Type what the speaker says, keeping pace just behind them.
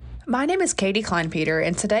My name is Katie Kleinpeter,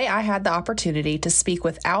 and today I had the opportunity to speak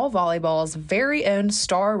with Owl Volleyball's very own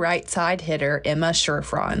star right side hitter, Emma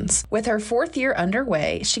Scherfrons. With her fourth year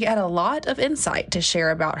underway, she had a lot of insight to share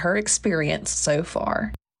about her experience so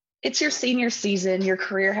far. It's your senior season. Your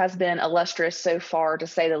career has been illustrious so far, to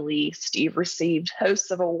say the least. You've received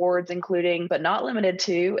hosts of awards, including, but not limited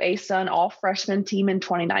to, ASUN All-Freshman Team in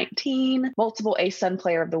 2019, multiple ASUN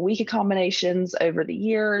Player of the Week accommodations over the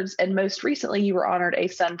years, and most recently, you were honored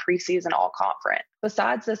ASUN Preseason All-Conference.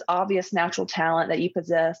 Besides this obvious natural talent that you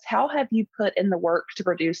possess, how have you put in the work to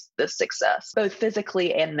produce this success, both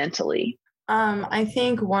physically and mentally? I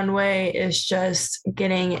think one way is just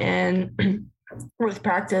getting in with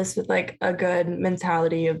practice with like a good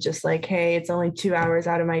mentality of just like, hey, it's only 2 hours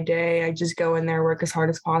out of my day. I just go in there, work as hard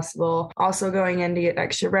as possible. Also going in to get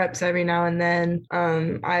extra reps every now and then.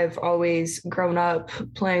 I've always grown up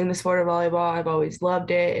playing the sport of volleyball. I've always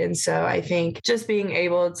loved it. And so I think just being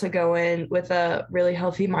able to go in with a really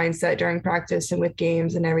healthy mindset during practice and with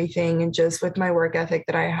games and everything, and just with my work ethic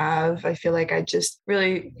that I have, I feel like I just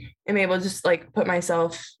really am able to just like put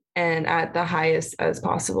myself and at the highest as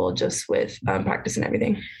possible, just with practice and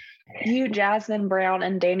everything. You, Jasmine Brown,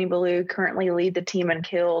 and Danny Ballou currently lead the team in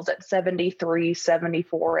kills at 73,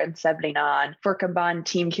 74, and 79 for combined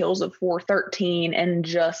team kills of 413 in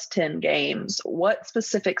just 10 games. What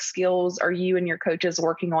specific skills are you and your coaches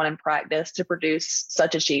working on in practice to produce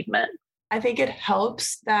such achievement? I think it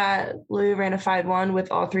helps that Lou ran a 5-1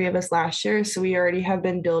 with all three of us last year. So we already have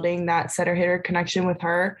been building that setter hitter connection with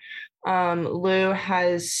her. Lou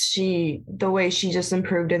the way she just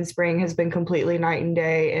improved in spring has been completely night and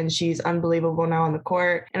day, and she's unbelievable now on the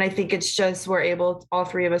court. And I think it's just, all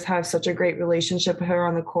three of us have such a great relationship with her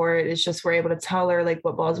on the court. It's just, we're able to tell her like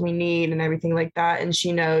what balls we need and everything like that. And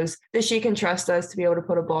she knows that she can trust us to be able to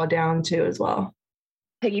put a ball down too as well.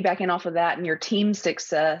 Piggybacking off of that and your team's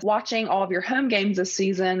success, watching all of your home games this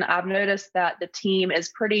season, I've noticed that the team is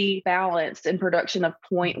pretty balanced in production of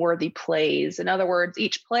point-worthy plays. In other words,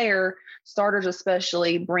 each player, starters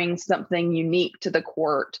especially, brings something unique to the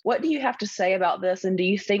court. What do you have to say about this? And do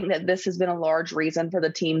you think that this has been a large reason for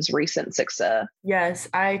the team's recent success? Yes,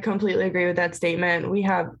 I completely agree with that statement. We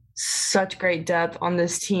have such great depth on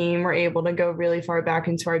this team. We're able to go really far back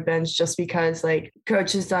into our bench just because like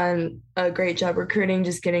coach has done a great job recruiting,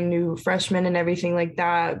 just getting new freshmen and everything like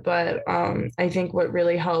that. But I think what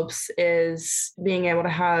really helps is being able to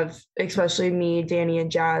have, especially me, Danny,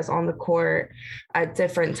 and Jazz on the court at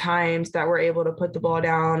different times, that we're able to put the ball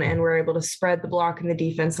down and we're able to spread the block and the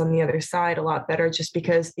defense on the other side a lot better, just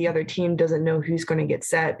because the other team doesn't know who's going to get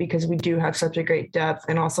set, because we do have such a great depth.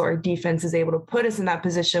 And also our defense is able to put us in that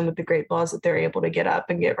position with the great balls that they're able to get up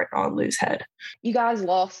and get right on Lou's head. You guys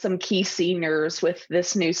lost some key seniors with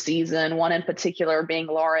this new season, one in particular being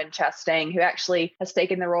Lauren Chastain, who actually has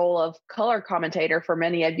taken the role of color commentator for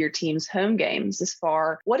many of your team's home games this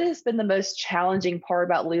far. What has been the most challenging part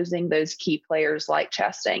about losing those key players like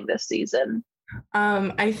Chastain this season?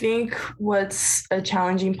 I think what's a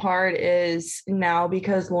challenging part is now,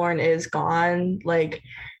 because Lauren is gone, like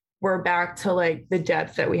we're back to like the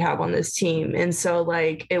depth that we have on this team. And so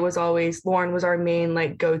like it was always, Lauren was our main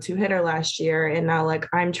like go-to hitter last year. And now like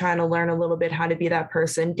I'm trying to learn a little bit how to be that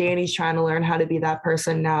person. Danny's trying to learn how to be that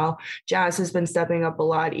person now. Jazz has been stepping up a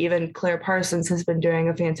lot. Even Claire Parsons has been doing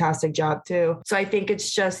a fantastic job too. So I think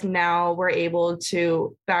it's just now we're able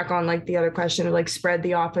to, back on like the other question, like spread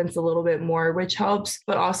the offense a little bit more, which helps.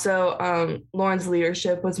 But also Lauren's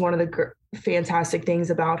leadership was one of the fantastic things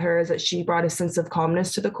about her, is that she brought a sense of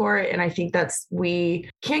calmness to the court. And I think we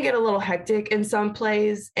can get a little hectic in some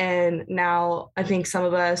plays. And now I think some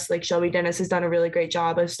of us, like Shelby Dennis, has done a really great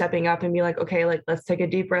job of stepping up and be like, okay, like let's take a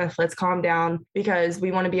deep breath, let's calm down, because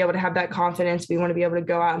we want to be able to have that confidence. We want to be able to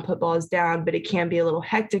go out and put balls down, but it can be a little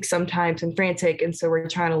hectic sometimes and frantic. And so we're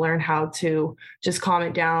trying to learn how to just calm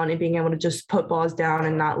it down and being able to just put balls down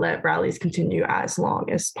and not let rallies continue as long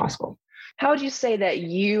as possible. How would you say that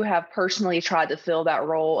you have personally tried to fill that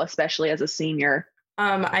role, especially as a senior?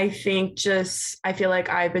 I feel like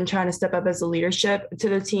I've been trying to step up as a leadership to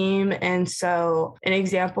the team. And so an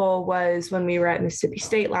example was when we were at Mississippi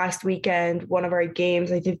State last weekend, one of our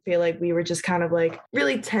games, I did feel like we were just kind of like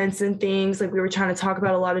really tense and things. Like we were trying to talk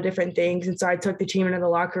about a lot of different things. And so I took the team into the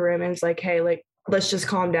locker room and was like, hey, like, let's just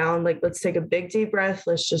calm down. Like, let's take a big deep breath.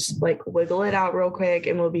 Let's just like wiggle it out real quick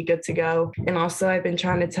and we'll be good to go. And also I've been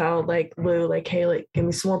trying to tell like Lou, like, hey, like give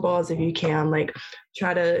me some more balls if you can, like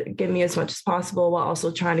try to give me as much as possible while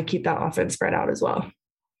also trying to keep that offense spread out as well.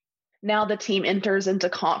 now the team enters into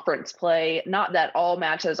conference play. Not that all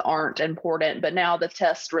matches aren't important, but now the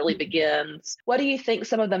test really begins. What do you think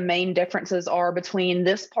some of the main differences are between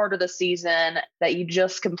this part of the season that you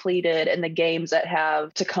just completed and the games that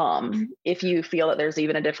have to come, if you feel that there's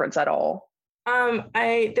even a difference at all?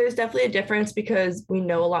 There's definitely a difference because we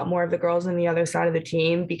know a lot more of the girls on the other side of the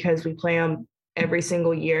team because we play them every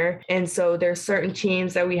single year. And so there's certain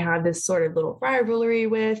teams that we have this sort of little rivalry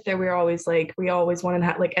with that we're always like, we always want to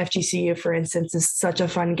have, like FGCU, for instance, is such a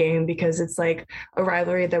fun game because it's like a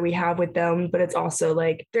rivalry that we have with them. But it's also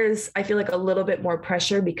like, I feel like a little bit more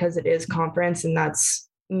pressure because it is conference, and that's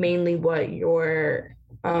mainly what your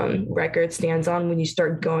record stands on when you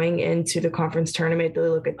start going into the conference tournament. They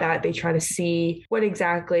look at that, they try to see what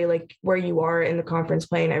exactly, like, where you are in the conference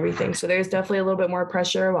play and everything. So there's definitely a little bit more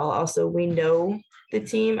pressure, while also we know the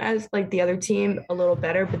team as like the other team a little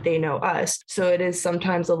better, but they know us. So it is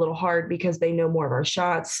sometimes a little hard because they know more of our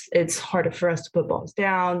shots. It's harder for us to put balls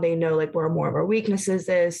down. They know like where more of our weaknesses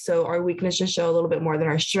is. So our weaknesses show a little bit more than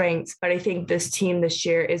our strengths. But I think this team this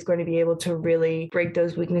year is going to be able to really break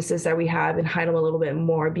those weaknesses that we have and hide them a little bit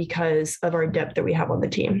more because of our depth that we have on the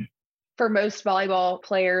team. For most volleyball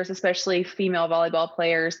players, especially female volleyball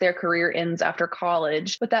players, their career ends after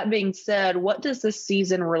college. With that being said, what does this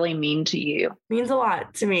season really mean to you? It means a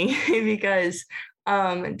lot to me because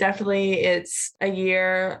definitely it's a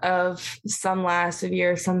year of some last, a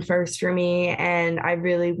year of some first for me. And I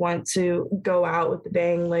really want to go out with the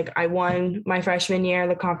bang. Like, I won my freshman year in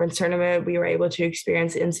the conference tournament. We were able to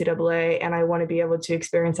experience NCAA, and I want to be able to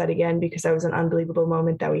experience that again because that was an unbelievable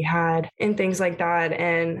moment that we had and things like that.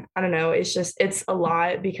 And I don't know, it's a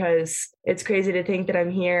lot because it's crazy to think that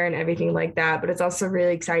I'm here and everything like that. But it's also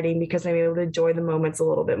really exciting because I'm able to enjoy the moments a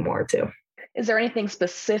little bit more too. Is there anything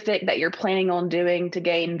specific that you're planning on doing to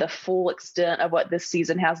gain the full extent of what this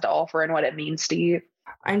season has to offer and what it means to you?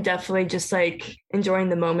 I'm definitely just like enjoying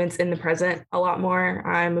the moments in the present a lot more.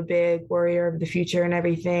 I'm a big worrier of the future and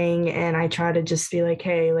everything. And I try to just be like,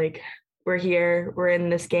 hey, like, we're here, we're in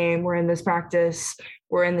this game, we're in this practice,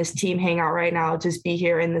 we're in this team hangout right now. Just be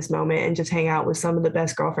here in this moment and just hang out with some of the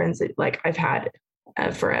best girlfriends that like I've had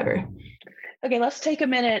forever. Okay, let's take a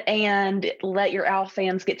minute and let your OWL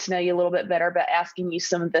fans get to know you a little bit better by asking you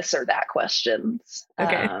some this or that questions.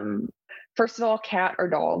 Okay. First of all, cat or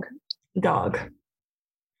dog? Dog.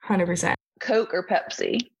 100%. Coke or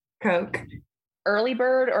Pepsi? Coke. Early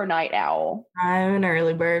bird or night owl? I'm an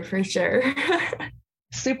early bird for sure.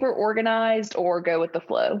 Super organized or go with the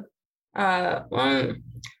flow?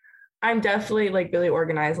 I'm definitely like really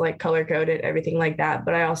organized, like color coded, everything like that.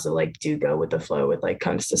 But I also like do go with the flow with like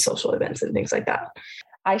comes to social events and things like that.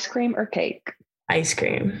 Ice cream or cake? Ice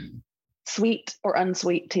cream. Sweet or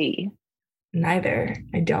unsweet tea? Neither.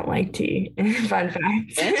 I don't like tea. Fun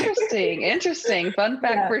fact. Interesting. Fun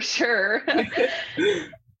fact for sure.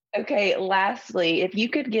 Okay, lastly, if you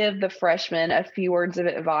could give the freshmen a few words of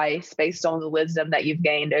advice based on the wisdom that you've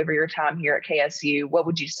gained over your time here at KSU, what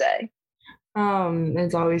would you say?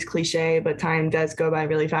 It's always cliche, but time does go by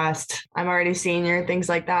really fast. I'm already senior, things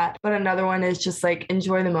like that. But another one is just like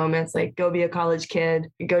enjoy the moments, like go be a college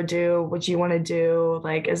kid, go do what you want to do.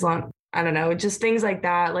 Like I don't know, just things like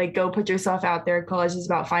that. Like go put yourself out there. College is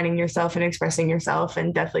about finding yourself and expressing yourself,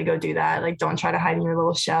 and definitely go do that. Like don't try to hide in your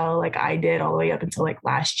little shell like I did all the way up until like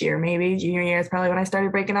last year, maybe junior year is probably when I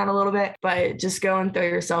started breaking out a little bit, but just go and throw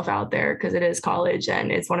yourself out there because it is college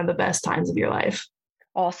and it's one of the best times of your life.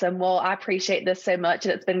 Awesome. Well, I appreciate this so much,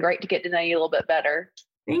 and it's been great to get to know you a little bit better.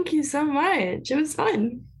 Thank you so much. It was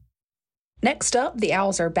fun. Next up, the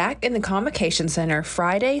Owls are back in the Convocation Center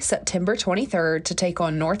Friday, September 23rd to take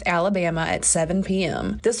on North Alabama at 7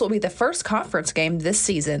 p.m. This will be the first conference game this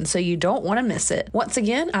season, so you don't want to miss it. Once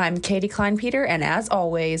again, I'm Katie Klein-Peter, and as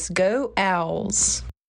always, go Owls!